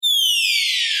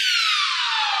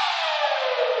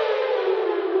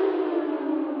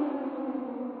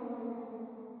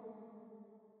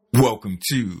Welcome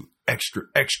to Extra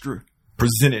Extra,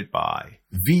 presented by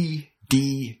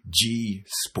VDG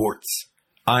Sports.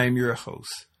 I am your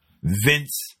host,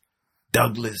 Vince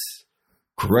Douglas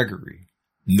Gregory.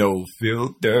 No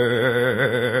filter,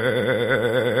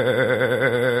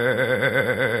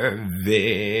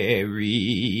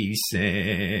 very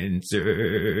censored.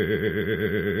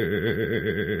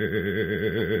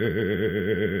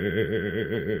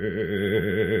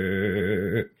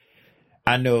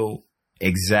 I know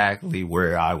exactly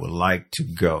where I would like to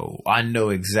go. I know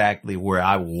exactly where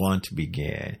I want to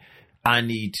begin. I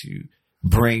need to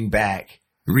bring back,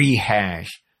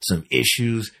 rehash some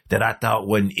issues that I thought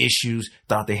wasn't issues,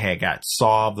 thought they had got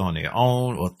solved on their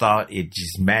own, or thought it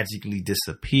just magically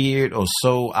disappeared, or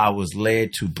so I was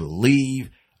led to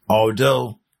believe,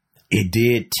 although it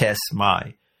did test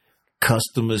my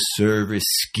customer service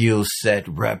skill set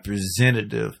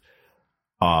representative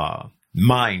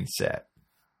mindset.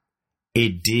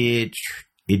 It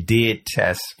did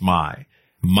test my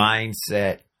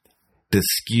mindset, the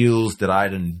skills that I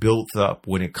done built up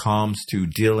when it comes to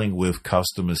dealing with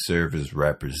customer service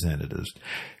representatives,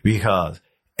 because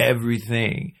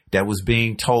everything that was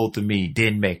being told to me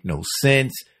didn't make no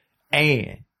sense,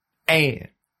 and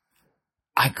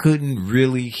I couldn't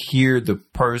really hear the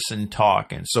person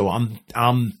talking. So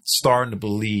I'm starting to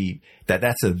believe that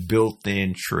that's a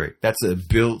built-in trick. That's a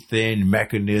built-in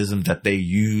mechanism that they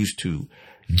use to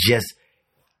just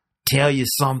tell you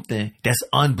something that's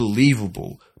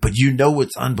unbelievable. But you know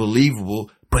it's unbelievable,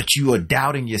 but you are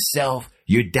doubting yourself.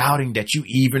 You're doubting that you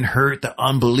even heard the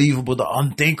unbelievable, the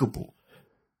unthinkable.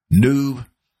 Noob,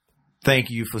 thank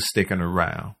you for sticking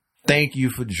around. Thank you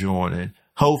for joining.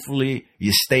 Hopefully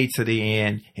you stay to the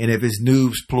end. And if it's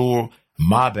noobs plural,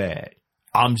 my bad.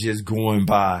 I'm just going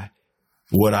by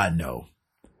what I know.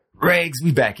 Regs,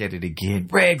 we back at it again.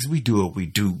 Regs, we do what we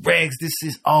do. Regs, this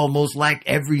is almost like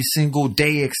every single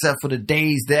day except for the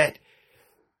days that,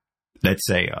 let's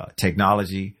say,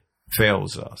 technology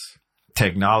fails us.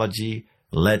 Technology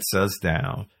lets us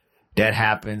down. That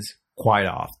happens quite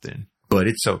often, but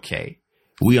it's okay.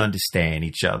 We understand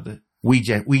each other. We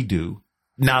do.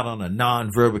 Not on a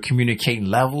non-verbal communicating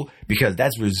level, because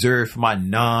that's reserved for my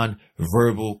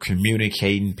non-verbal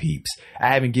communicating peeps.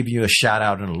 I haven't given you a shout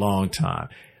out in a long time,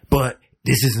 but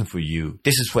this isn't for you.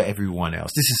 This is for everyone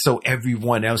else. This is so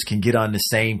everyone else can get on the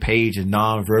same page of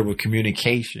non-verbal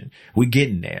communication. We're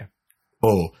getting there.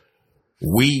 Oh,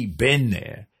 we've been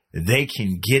there. They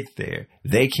can get there.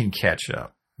 They can catch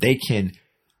up. They can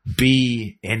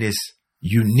be in this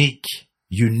unique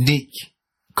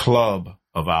club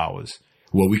of ours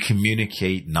where we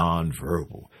communicate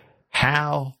nonverbal.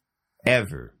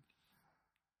 However,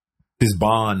 this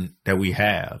bond that we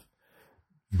have,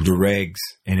 the regs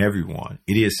and everyone,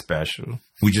 it is special.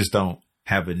 We just don't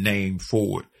have a name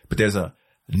for it. But there's an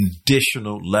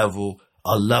additional level,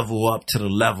 a level up to the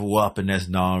level up, and that's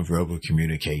nonverbal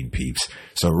communicating peeps.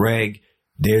 So reg,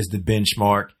 there's the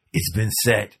benchmark. It's been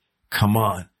set. Come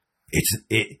on.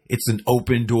 It's an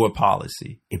open door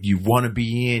policy. If you want to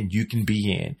be in, you can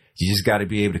be in. You just got to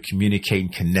be able to communicate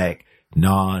and connect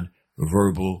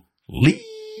non-verbally.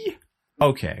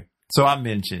 Okay. So I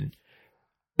mentioned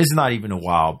it's not even a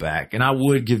while back, and I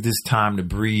would give this time to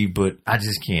breathe, but I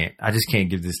just can't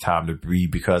give this time to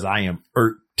breathe because I am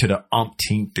irked to the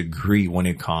umpteenth degree when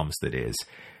it comes to this.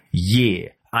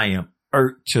 Yeah, I am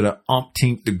irked to the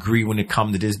umpteenth degree when it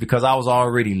comes to this, because I was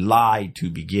already lied to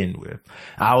begin with.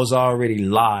 I was already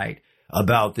lied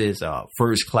about this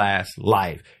first class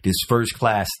life, this first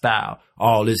class style,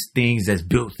 all these things that's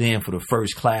built in for the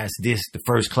first class this, the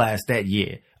first class that.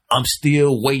 Yeah, I'm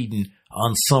still waiting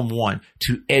on someone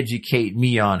to educate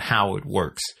me on how it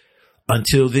works.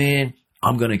 Until then,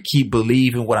 I'm going to keep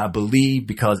believing what I believe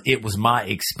because it was my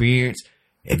experience.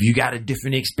 If you got a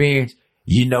different experience,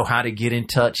 you know how to get in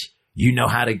touch. You know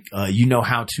how to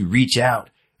reach out.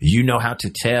 You know how to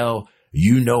tell.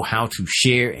 You know how to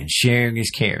share, and sharing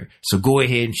is caring. So go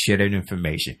ahead and share that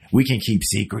information. We can keep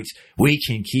secrets.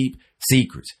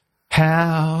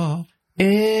 However,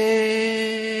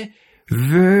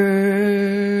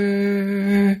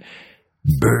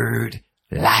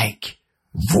 bird-like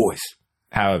voice.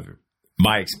 However,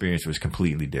 my experience was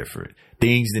completely different.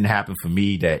 Things didn't happen for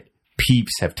me that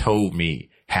peeps have told me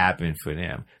happened for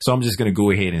them. So I'm just going to go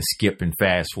ahead and skip and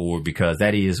fast forward because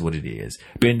that is what it is.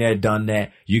 Been there, done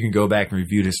that. You can go back and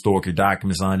review the historical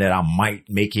documents on that. I might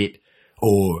make it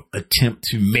or attempt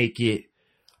to make it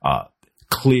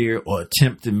clear or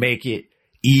attempt to make it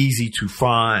easy to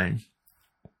find.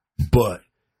 But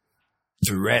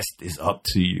the rest is up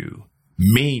to you.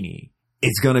 Meaning,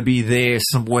 It's going to be there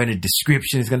somewhere in the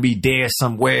description. It's going to be there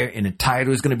somewhere in the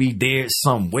title. It's going to be there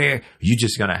somewhere. You're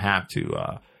just going to have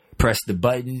to press the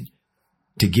button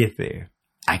to get there.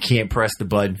 I can't press the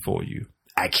button for you.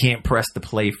 I can't press the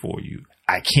play for you.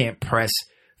 I can't press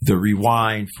the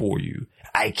rewind for you.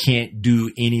 I can't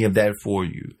do any of that for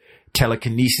you.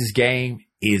 Telekinesis game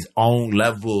is on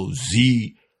level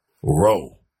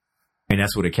 0. And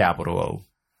that's with a capital O.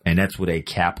 And that's with a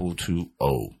capital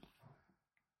O.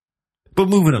 But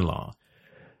moving along.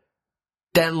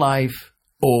 That life,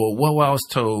 or what I was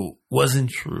told, wasn't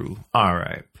true. All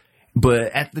right.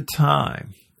 But at the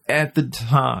time,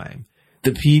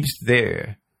 the peeps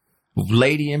there,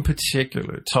 lady in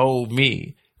particular, told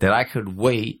me that I could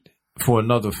wait for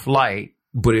another flight,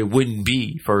 but it wouldn't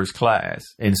be first class.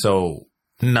 And so,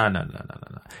 no.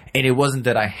 And it wasn't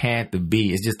that I had to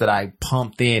be. It's just that I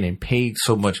pumped in and paid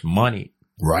so much money,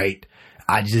 right?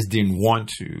 I just didn't want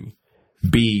to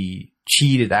be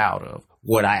cheated out of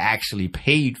what I actually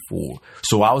paid for.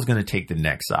 So I was going to take the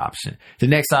next option. The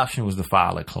next option was to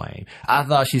file a claim. I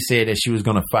thought she said that she was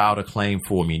going to file a claim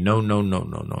for me. No.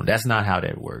 That's not how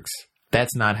that works.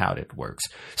 That's not how that works.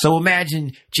 So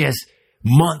imagine just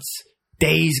months,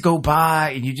 days go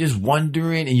by and you're just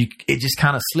wondering and it just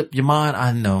kind of slipped your mind.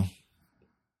 I know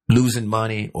losing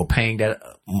money or paying that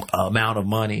amount of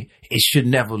money, it should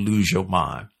never lose your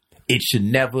mind. It should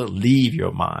never leave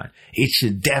your mind. It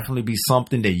should definitely be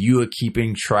something that you are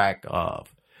keeping track of.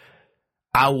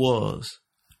 I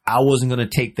wasn't going to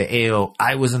take the L.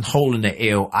 I wasn't holding the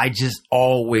L. I just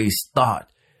always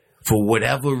thought for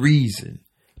whatever reason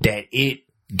that it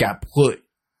got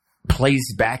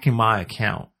placed back in my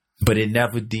account, but it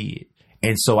never did.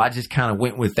 And so I just kind of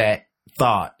went with that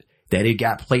thought that it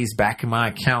got placed back in my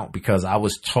account because I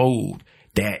was told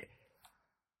that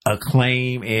a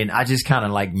claim, and I just kind of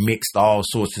like mixed all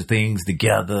sorts of things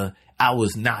together. I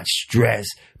was not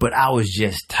stressed, but I was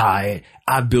just tired.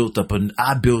 I built up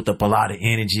a lot of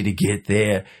energy to get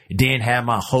there. Then had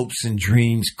my hopes and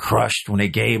dreams crushed when they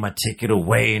gave my ticket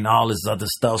away and all this other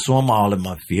stuff. So I'm all in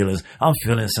my feelings. I'm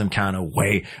feeling some kind of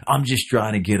way. I'm just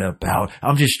trying to get up out.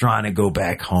 I'm just trying to go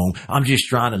back home. I'm just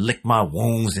trying to lick my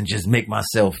wounds and just make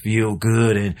myself feel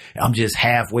good. And I'm just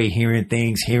halfway hearing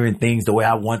things the way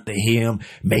I want to hear them,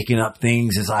 making up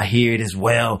things as I hear it as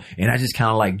well. And I just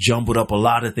kind of like jumbled up a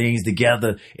lot of things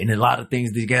together, and a lot of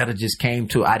things together just came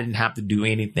to, I didn't have to do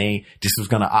anything. This was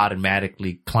going to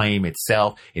automatically claim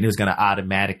itself, and it was going to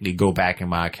automatically go back in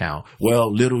my account.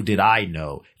 Well, little did I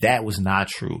know that was not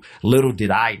true. Little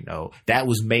did I know that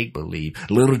was make believe.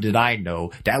 Little did I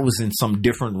know that was in some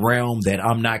different realm that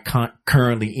I'm not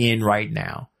currently in right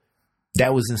now.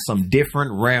 That was in some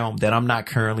different realm that I'm not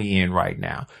currently in right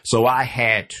now. So I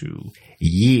had to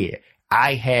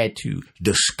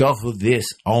discover this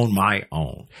on my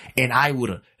own. And I would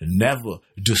have never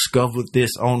discovered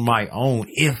this on my own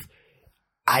if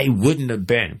I wouldn't have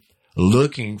been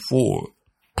looking for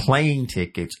plane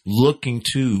tickets, looking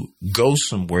to go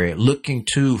somewhere, looking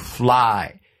to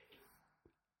fly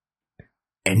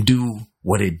and do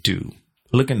what it do.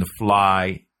 Looking to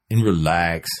fly and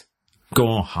relax, go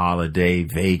on holiday,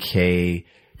 vacay,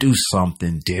 do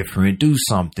something different, do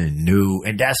something new.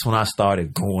 And that's when I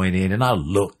started going in and I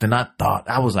looked and I thought,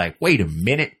 I was like, wait a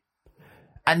minute.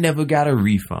 I never got a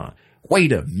refund.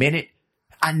 Wait a minute.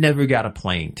 I never got a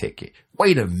plane ticket.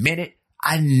 Wait a minute.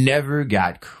 I never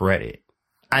got credit.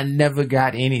 I never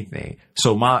got anything.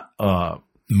 So my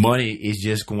money is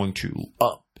just going to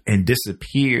up and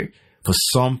disappear for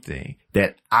something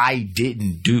that I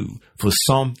didn't do, for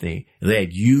something that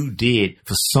you did,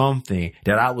 for something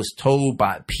that I was told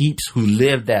by peeps who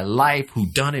lived that life,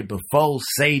 who done it before,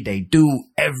 say they do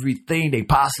everything they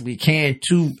possibly can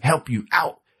to help you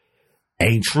out.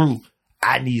 Ain't true.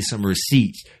 I need some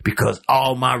receipts because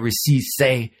all my receipts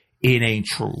say it ain't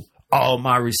true. All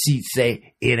my receipts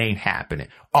say it ain't happening.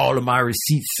 All of my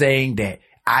receipts saying that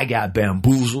I got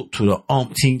bamboozled to the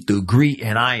umpteenth degree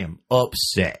and I am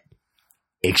upset.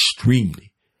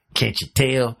 Extremely. Can't you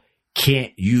tell?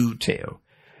 Can't you tell?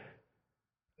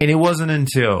 And it wasn't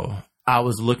until I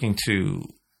was looking to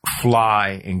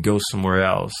fly and go somewhere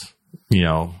else,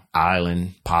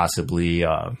 island, possibly,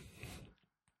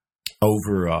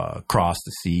 across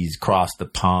the seas, across the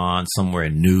pond, somewhere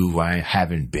new where I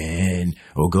haven't been,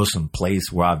 or go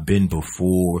someplace where I've been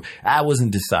before. I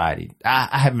wasn't decided.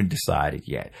 I haven't decided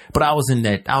yet, but I was in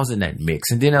that mix.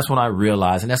 And then that's when I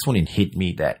realized, and that's when it hit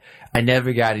me that I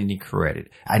never got any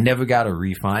credit. I never got a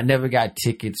refund. I never got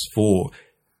tickets for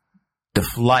the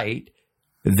flight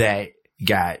that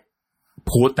got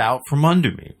pulled out from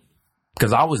under me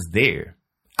because I was there.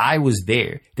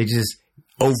 They just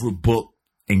overbooked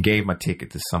and gave my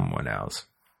ticket to someone else.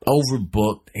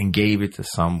 overbooked and gave it to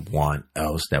someone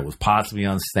else that was possibly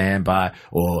on standby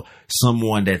or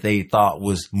someone that they thought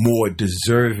was more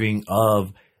deserving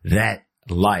of that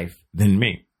life than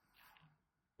me.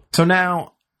 So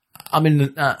now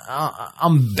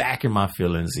I'm back in my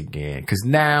feelings again, because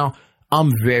now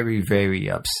I'm very, very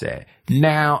upset.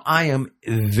 Now I am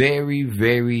very,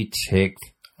 very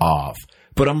ticked off.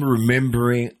 But I'm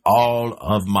remembering all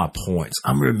of my points.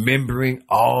 I'm remembering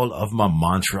all of my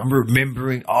mantra. I'm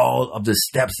remembering all of the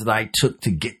steps that I took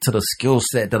to get to the skill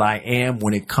set that I am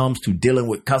when it comes to dealing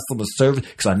with customer service,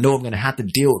 because I know I'm going to have to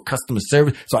deal with customer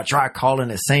service. So I try calling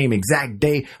the same exact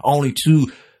day, only to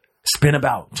spend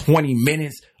about 20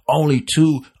 minutes, only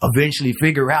to eventually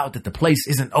figure out that the place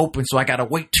isn't open. So I got to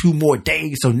wait 2 more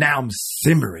days. So now I'm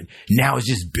simmering. Now it's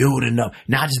just building up.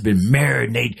 Now I've just been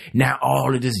marinating. Now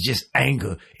all of this is just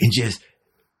anger and just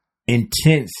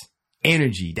intense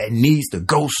energy that needs to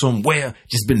go somewhere,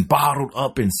 just been bottled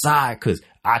up inside, because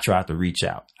I tried to reach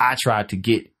out. I tried to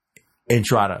get and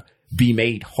try to be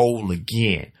made whole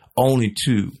again, only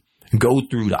to go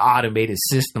through the automated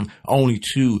system, only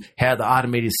to have the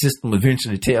automated system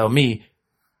eventually tell me,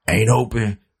 ain't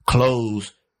open,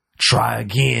 close, try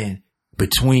again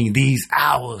between these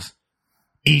hours,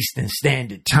 Eastern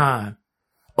Standard Time.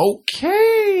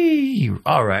 Okay.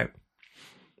 All right.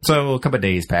 So a couple of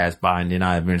days passed by, and then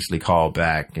I eventually called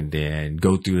back and then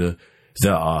go through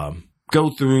the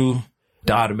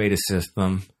automated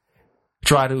system,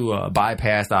 try to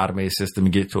bypass the automated system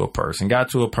and get to a person.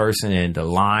 Got to a person, and the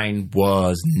line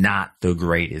was not the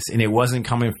greatest. And it wasn't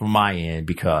coming from my end,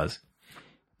 because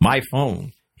my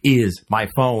phone is my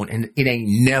phone, and it ain't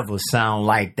never sound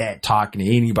like that talking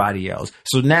to anybody else.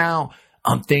 So now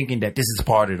I'm thinking that this is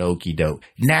part of the okie doke.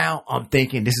 Now I'm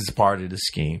thinking this is part of the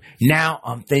scheme. Now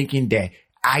I'm thinking that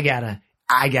I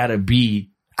gotta be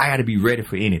ready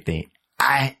for anything.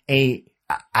 I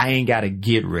ain't gotta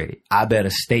get ready. I better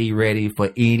stay ready for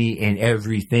any and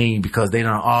everything, because they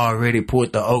done already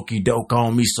put the okie doke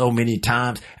on me so many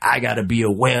times. I gotta be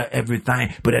aware of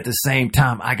everything, but at the same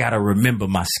time, I gotta remember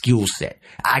my skill set.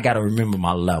 I gotta remember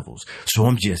my levels. So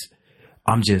I'm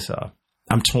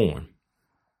torn.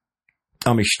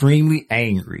 I'm extremely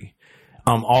angry.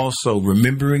 I'm also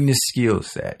remembering the skill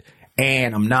set,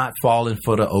 and I'm not falling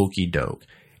for the okie doke,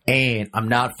 and I'm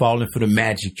not falling for the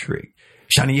magic trick.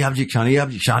 Shiny object, shiny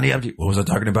object, shiny object. What was I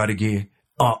talking about again?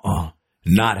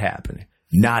 Not happening.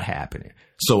 Not happening.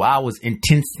 So I was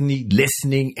intensely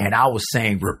listening, and I was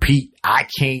saying, repeat, I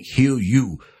can't hear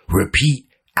you. Repeat,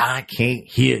 I can't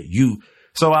hear you.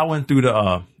 So I went through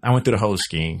the whole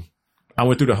scheme. I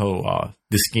went through the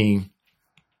scheme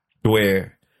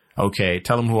where, okay,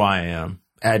 tell them who I am,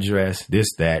 address, this,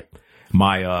 that,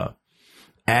 my,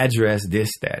 address,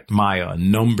 this, that, my,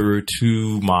 number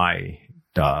to my,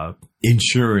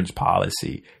 insurance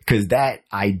policy, because that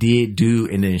I did do,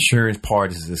 and the insurance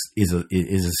part is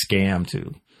a scam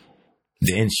too.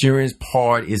 The insurance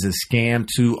part is a scam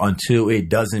too, until it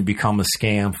doesn't become a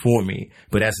scam for me.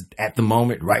 But at the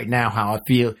moment, right now, how I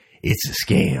feel, it's a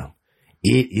scam.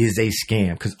 It is a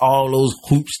scam, because all those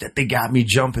hoops that they got me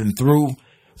jumping through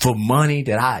for money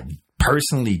that I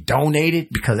personally donated,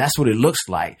 because that's what it looks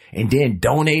like, and then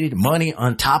donated money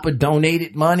on top of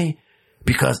donated money,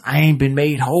 because I ain't been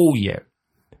made whole yet.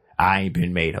 I ain't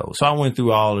been made whole. So I went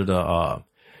through all of the,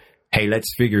 hey, let's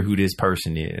figure who this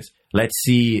person is. Let's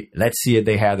see if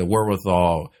they have the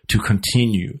wherewithal to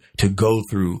continue to go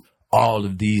through all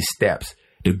of these steps,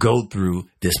 to go through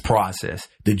this process,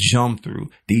 to jump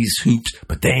through these hoops.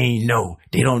 But they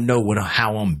don't know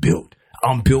how I'm built.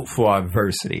 I'm built for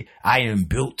adversity. I am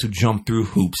built to jump through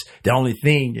hoops. The only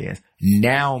thing is,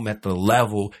 now I'm at the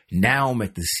level, now I'm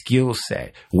at the skill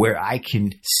set where I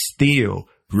can still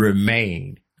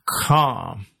remain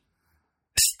calm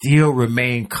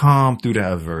through the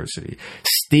adversity,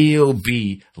 still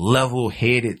be level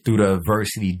headed through the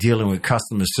adversity, dealing with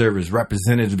customer service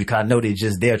representatives, because I know they're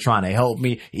just there trying to help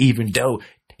me, even though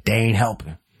they ain't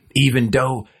helping, even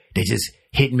though they just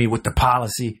hitting me with the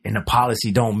policy and the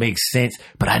policy don't make sense.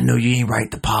 But I know you ain't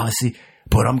write the policy.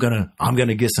 But I'm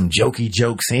gonna get some jokey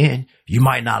jokes in. You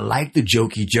might not like the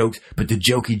jokey jokes, but the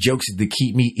jokey jokes is to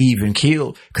keep me even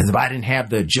killed. Because if I didn't have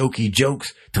the jokey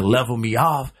jokes to level me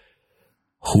off,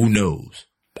 who knows?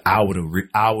 I would have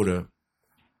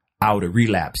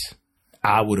relapsed.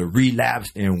 I would have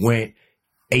relapsed and went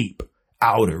ape.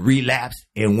 I would have relapsed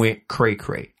and went cray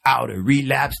cray. I would have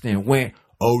relapsed and went,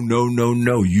 oh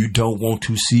no, you don't want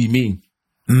to see me.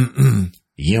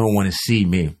 You don't want to see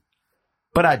me.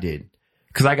 But I did.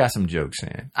 Because I got some jokes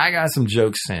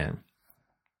in.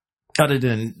 Other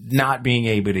than not being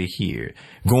able to hear,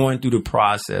 going through the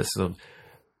process of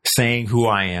saying who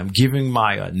I am, giving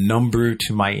my number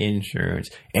to my insurance,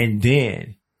 and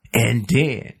then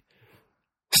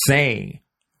saying,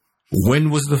 when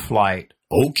was the flight?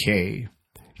 Okay.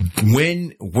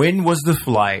 When was the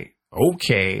flight?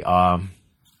 Okay.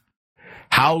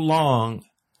 How long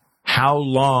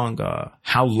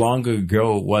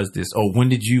ago was this? Oh, when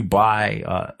did you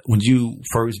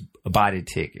first buy the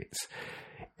tickets?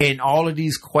 And all of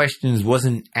these questions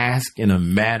wasn't asked in a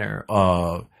manner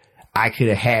of, I could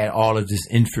have had all of this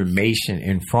information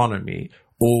in front of me,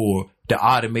 or the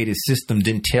automated system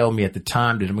didn't tell me at the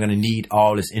time that I'm going to need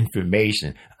all this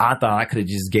information. I thought I could have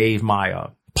just gave my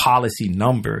policy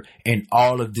number, and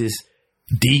all of this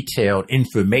detailed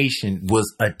information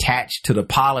was attached to the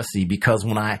policy, because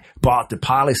when I bought the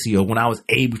policy, or when I was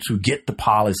able to get the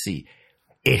policy,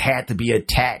 it had to be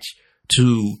attached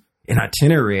to an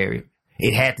itinerary.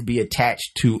 It had to be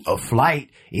attached to a flight.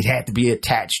 It had to be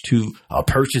attached to a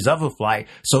purchase of a flight.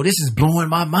 So this is blowing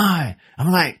my mind.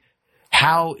 I'm like,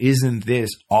 how isn't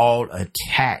this all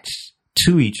attached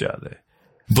to each other?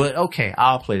 But okay,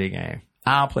 I'll play the game.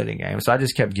 So I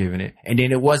just kept giving it. And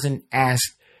then it wasn't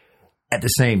asked at the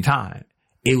same time.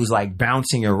 It was like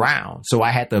bouncing around. So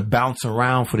I had to bounce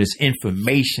around for this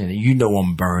information. And you know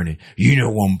I'm burning. You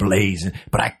know I'm blazing.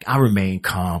 But I remained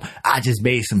calm. I just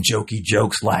made some jokey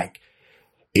jokes like,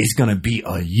 it's going to be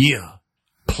a year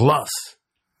plus,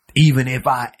 even if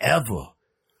I ever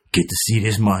get to see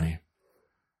this money.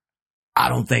 I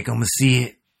don't think I'm going to see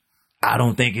it. I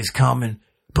don't think it's coming.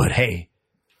 But hey,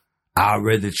 I'd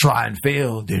rather try and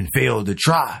fail than fail to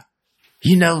try.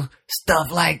 You know,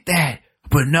 stuff like that.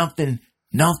 But nothing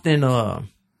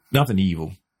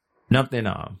evil. Nothing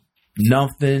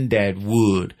that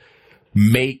would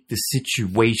make the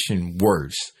situation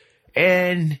worse.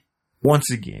 And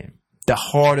once again, the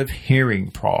hard of hearing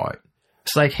part.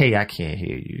 It's like, hey, I can't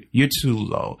hear you. You're too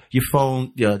low. Your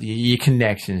phone, your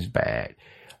connection's bad.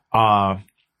 And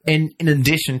in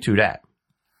addition to that,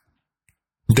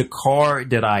 the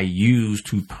card that I use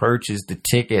to purchase the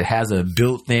ticket has a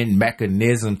built-in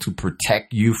mechanism to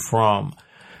protect you from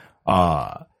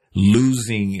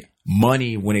losing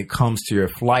money when it comes to your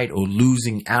flight, or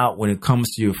losing out when it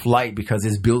comes to your flight, because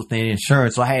it's built-in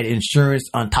insurance. So I had insurance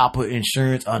on top of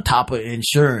insurance on top of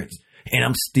insurance. And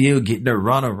I'm still getting a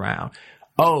runaround.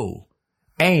 Oh,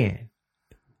 and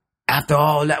after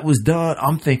all that was done,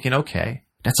 I'm thinking, okay,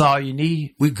 that's all you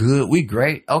need. We good. We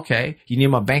great. Okay. You need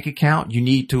my bank account. You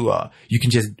need to, you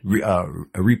can just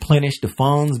replenish the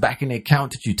funds back in the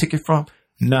account that you took it from.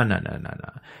 No.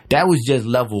 That was just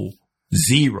level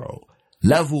 0.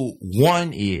 Level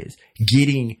 1 is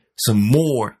getting some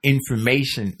more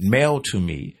information mailed to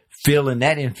me, filling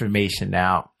that information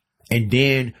out, and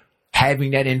then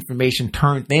having that information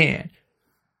turned in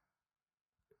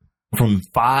from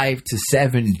 5 to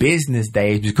 7 business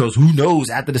days, because who knows,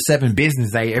 after the 7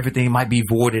 business day, everything might be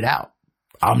voided out.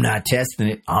 I'm not testing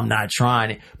it. I'm not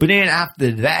trying it. But then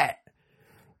after that,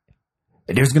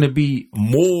 there's going to be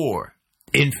more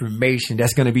information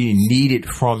that's going to be needed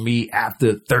from me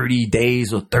after 30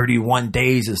 days or 31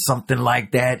 days or something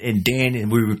like that. And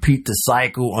we repeat the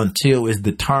cycle until it's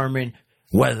determined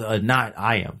whether or not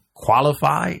I am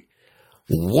qualified.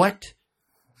 What?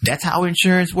 That's how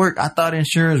insurance worked? I thought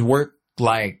insurance worked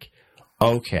like,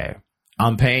 okay,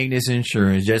 I'm paying this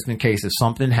insurance just in case if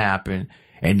something happened,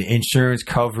 and the insurance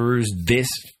covers this,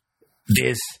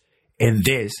 and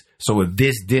this. So if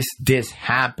this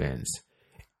happens,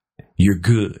 you're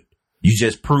good. You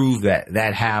just prove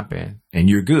that happened and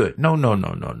you're good. No.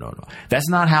 That's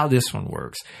not how this one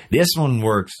works. This one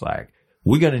works like,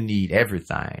 we're going to need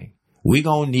everything. We're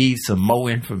going to need some more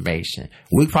information.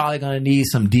 We're probably going to need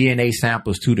some DNA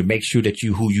samples too, to make sure that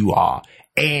who you are.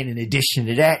 And in addition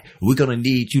to that, we're going to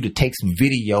need you to take some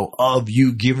video of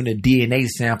you giving a DNA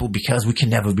sample, because we can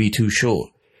never be too sure.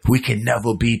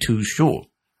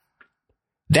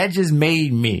 That just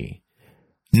made me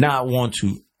not want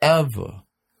to ever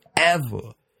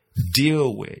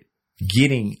deal with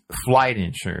getting flight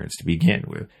insurance to begin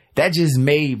with. That just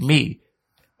made me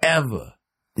never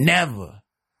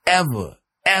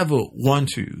want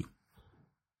to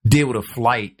deal with a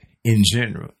flight in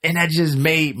general. And that just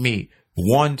made me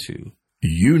want to,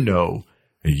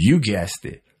 you guessed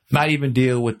it, not even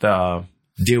deal with the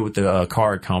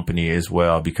card company as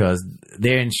well, because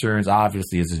their insurance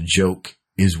obviously is a joke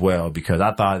as well, because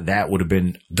I thought that would have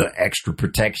been the extra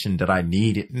protection that I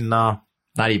needed. No,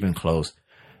 not even close.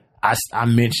 I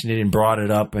mentioned it and brought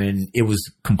it up, and it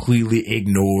was completely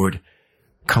ignored,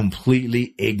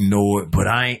 but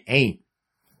I ain't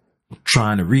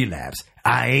trying to relapse.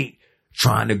 I ain't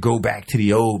trying to go back to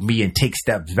the old me and take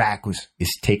steps backwards.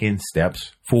 It's taking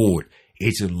steps forward.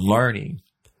 It's learning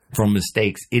from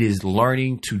mistakes. It is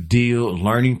learning to deal,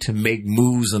 learning to make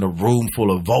moves in a room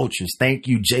full of vultures. Thank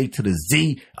you, J to the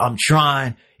Z. I'm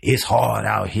trying. It's hard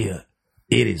out here.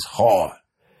 It is hard.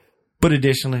 But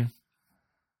additionally,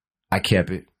 I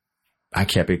kept it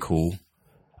cool.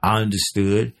 I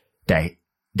understood that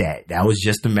was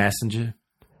just a messenger.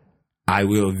 I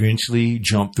will eventually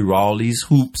jump through all these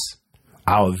hoops.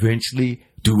 I'll eventually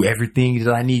do everything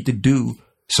that I need to do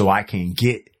so I can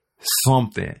get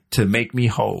something to make me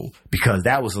whole, because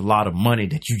that was a lot of money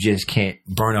that you just can't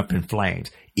burn up in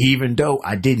flames. Even though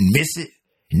I didn't miss it,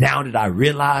 now that I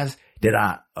realize that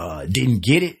I didn't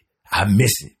get it, I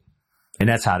miss it. And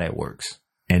that's how that works.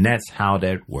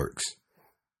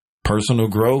 Personal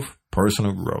growth.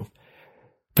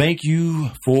 Thank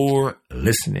you for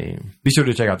listening. Be sure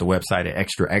to check out the website at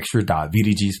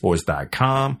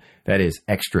extraextra.vdgsports.com. That is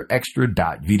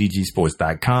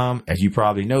extraextra.vdgsports.com. As you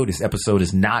probably know, this episode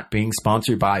is not being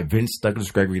sponsored by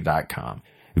VinceDouglasGregory.com.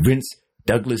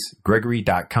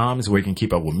 VinceDouglasGregory.com is where you can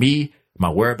keep up with me, my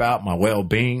whereabouts, my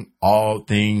well-being, all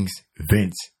things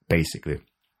Vince, basically.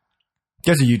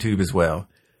 There's a YouTube as well.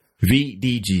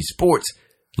 VDG Sports.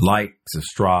 Like,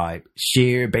 subscribe,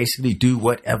 share, basically do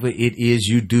whatever it is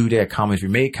you do there. Comment if you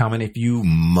may, comment if you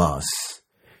must.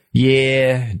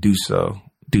 Yeah, do so.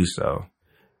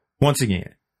 Once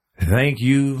again, thank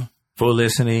you for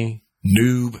listening.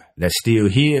 Noob that's still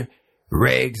here.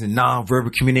 Regs and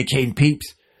non-verbal communicating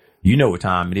peeps. You know what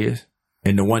time it is.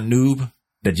 And the one noob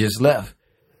that just left,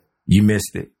 you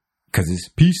missed it. 'Cause it's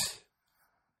peace.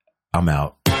 I'm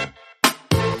out.